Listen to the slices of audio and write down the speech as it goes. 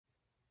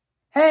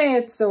Hey,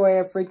 it's the way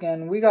of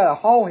freaking. We got a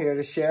haul here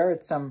to share.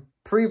 It's some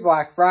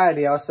pre-Black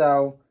Friday deal,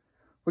 so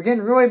we're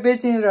getting really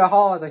busy into the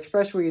hauls,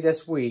 especially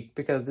this week,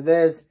 because it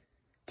is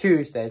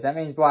Tuesdays. That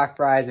means Black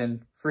Friday's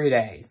in 3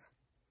 days.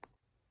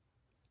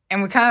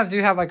 And we kind of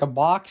do have like a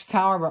box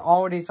tower, but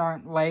all of these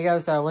aren't Lego,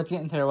 so let's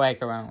get into the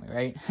Lego only,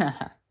 right?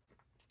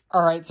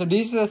 Alright, so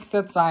these are the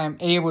sets I am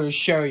able to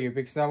show you,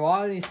 because a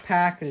lot of these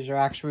packages are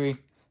actually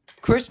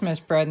Christmas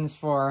presents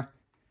for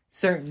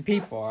certain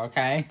people,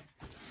 okay?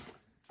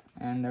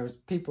 And those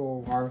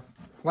people are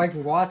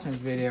likely watching this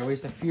video, at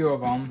least a few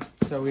of them,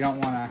 so we don't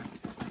want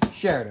to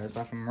share those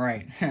with them,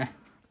 right? And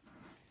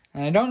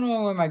I don't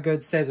know where my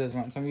good scissors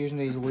went, so I'm using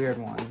these weird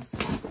ones.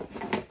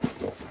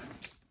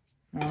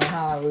 I don't know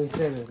how I lose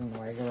scissors in the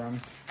Lego room.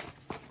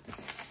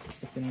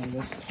 Looking at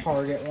this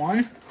Target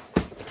one.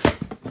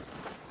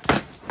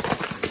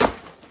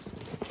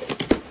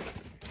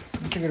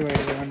 That's a good way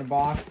to go in the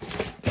box.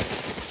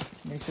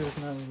 Make sure there's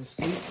no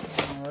receipt.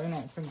 Alright, I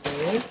don't think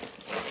there is.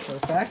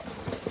 Perfect.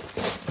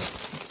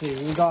 Let's see,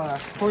 we got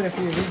quite a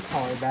few of these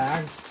poly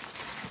bags.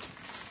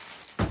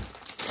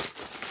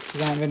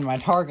 Because I haven't been to my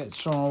Target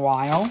store in a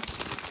while.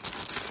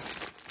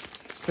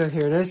 So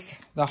here it is,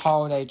 the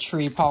holiday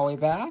tree poly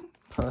bag.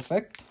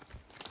 Perfect.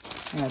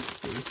 And let's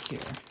see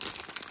here.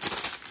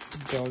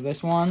 Go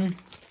this one.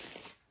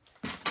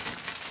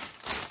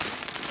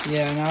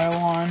 Yeah, another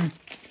one.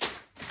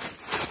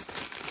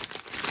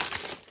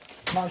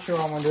 Not sure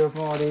what I'm going to do with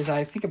all these.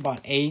 I think about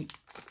 8.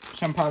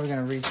 So I'm probably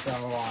going to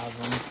resell a lot of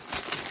them.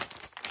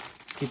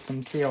 Keep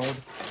them sealed.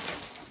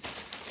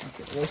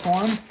 Okay, this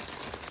one.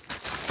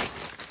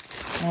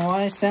 And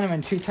I sent them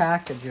in 2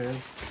 packages.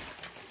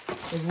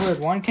 It's weird.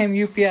 One came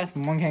UPS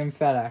and one came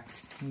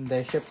FedEx. And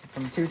they shipped it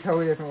from 2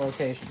 totally different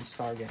locations,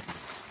 Target.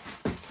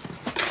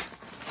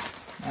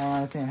 I don't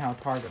understand how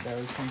Target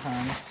does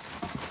sometimes.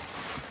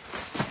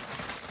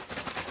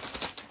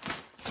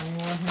 Any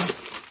more here?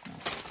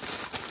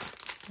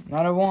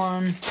 Another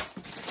one,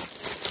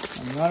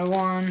 another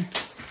one,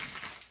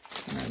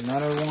 and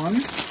another one.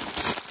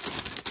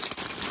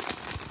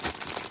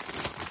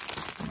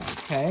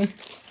 Okay.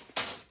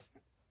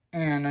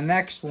 And the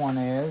next one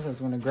is, I was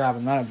going to grab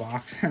another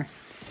box.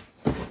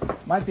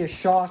 Might be a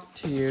shock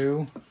to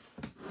you.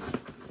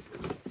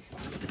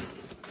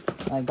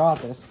 I got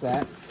this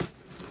set.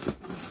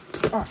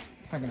 Oh,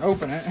 if I can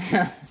open it.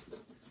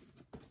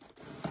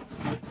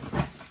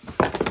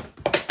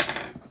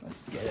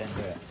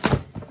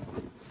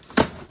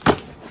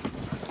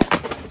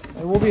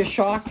 It will be a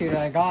shock to you that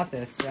I got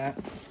this set,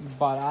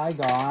 but I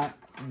got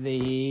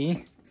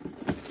the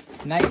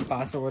Night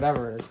Bus, or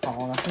whatever it is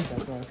called. I think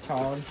that's what it's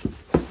called.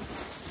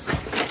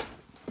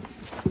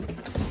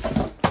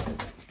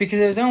 Because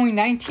it was only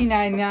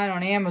 $19.99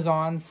 on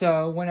Amazon,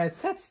 so when it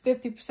sets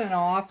 50%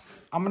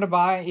 off, I'm going to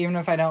buy it even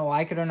if I don't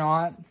like it or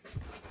not.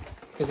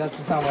 Because that's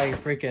just how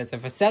Legofreak is.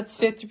 If it sets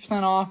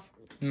 50% off,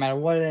 no matter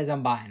what it is,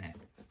 I'm buying it.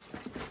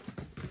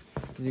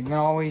 Because you can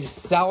always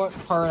sell it,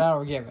 part it out,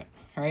 or give it,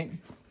 right?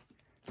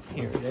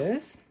 Here it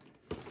is.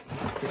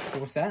 Pretty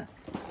cool set.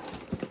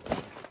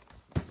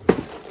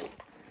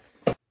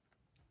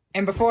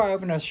 And before I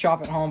open the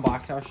shop at home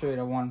box, I'll show you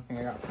the one thing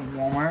I got from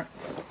Walmart.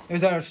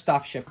 There's other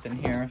stuff shipped in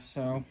here,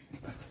 so.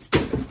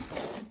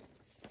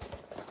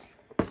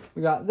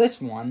 We got this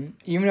one.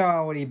 Even though I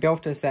already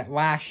built this set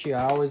last year,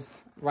 I always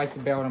like to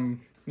build them,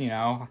 you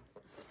know.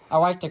 I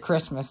like the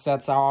Christmas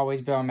sets, I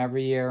always build them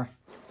every year.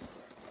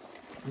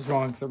 As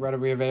long as they're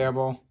readily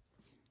available.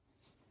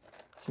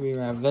 So we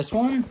have this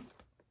one.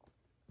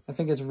 I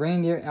think it's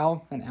Reindeer,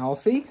 Elf, and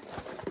Elfie.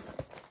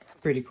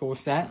 Pretty cool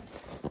set.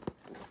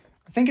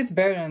 I think it's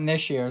better than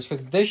this year's,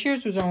 because this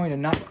year's was only the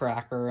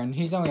Nutcracker, and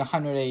he's only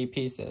 180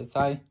 pieces.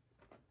 I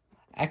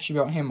actually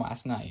built him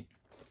last night.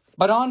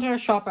 But on to the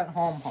shop at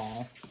home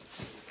haul.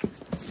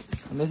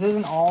 And this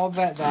isn't all of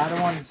it. The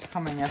other one's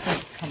coming, I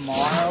think,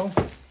 tomorrow.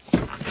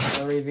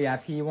 The early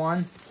VIP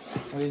one.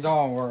 Well, these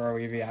all were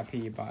early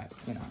VIP, but,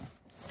 you know.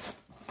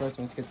 First,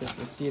 let's get this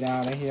receipt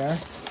out of here.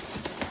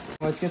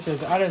 Let's get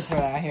this other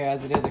set out here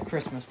as it is a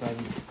Christmas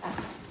present.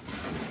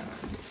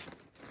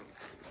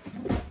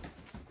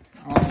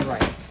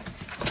 Alright.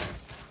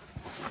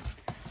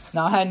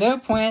 Now, I had no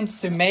plans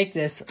to make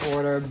this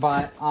order,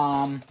 but,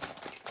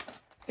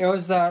 it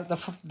was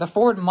the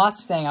Ford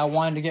Mustang I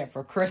wanted to get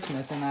for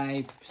Christmas, and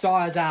I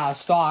saw it was out of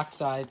stock,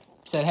 so I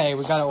said, hey,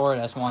 we gotta order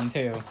this one,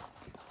 too.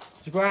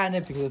 Just grabbing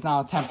it because it's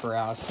now temporary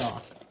out of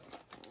stock.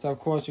 So, of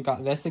course, we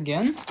got this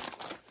again.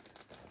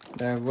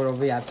 The little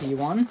VIP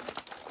one.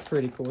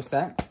 Pretty cool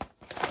set.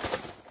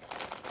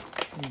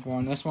 I'm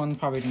going this one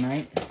probably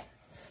tonight.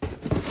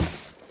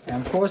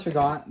 And of course we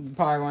got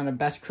probably one of the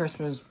best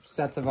Christmas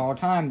sets of all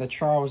time, the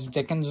Charles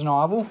Dickens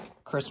novel,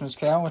 Christmas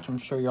Carol, which I'm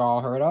sure you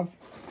all heard of.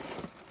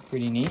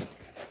 Pretty neat.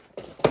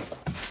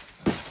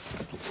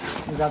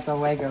 We got the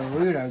Lego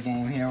Ludo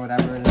game here,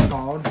 whatever it is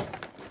called.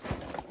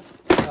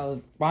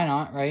 So why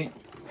not, right?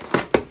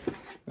 It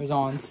was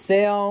on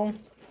sale.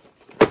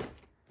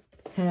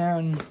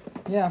 And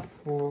yeah,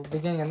 we'll be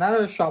getting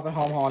another shop at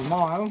home haul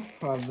tomorrow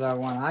of the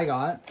one I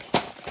got.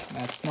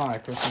 That's not a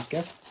Christmas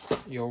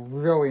gift. you'll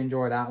really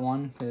enjoy that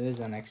one. It is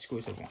an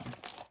exclusive one.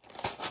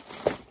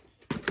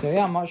 So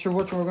yeah, I'm not sure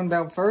which one we're going to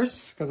build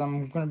first, because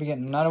I'm going to be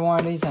getting another one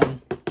of these,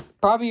 and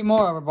probably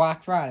more over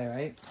Black Friday,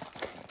 right?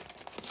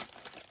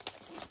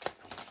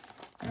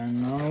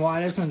 And I don't know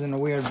why this one's in a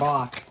weird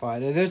box,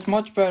 but it is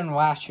much better than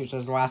last year's,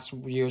 because last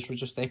year's were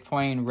just a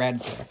plain red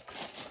brick.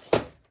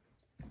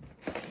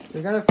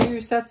 We got a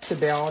few sets to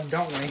build,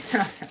 don't we?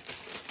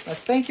 But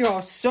thank you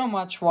all so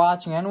much for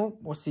watching, and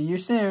we'll see you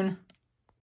soon.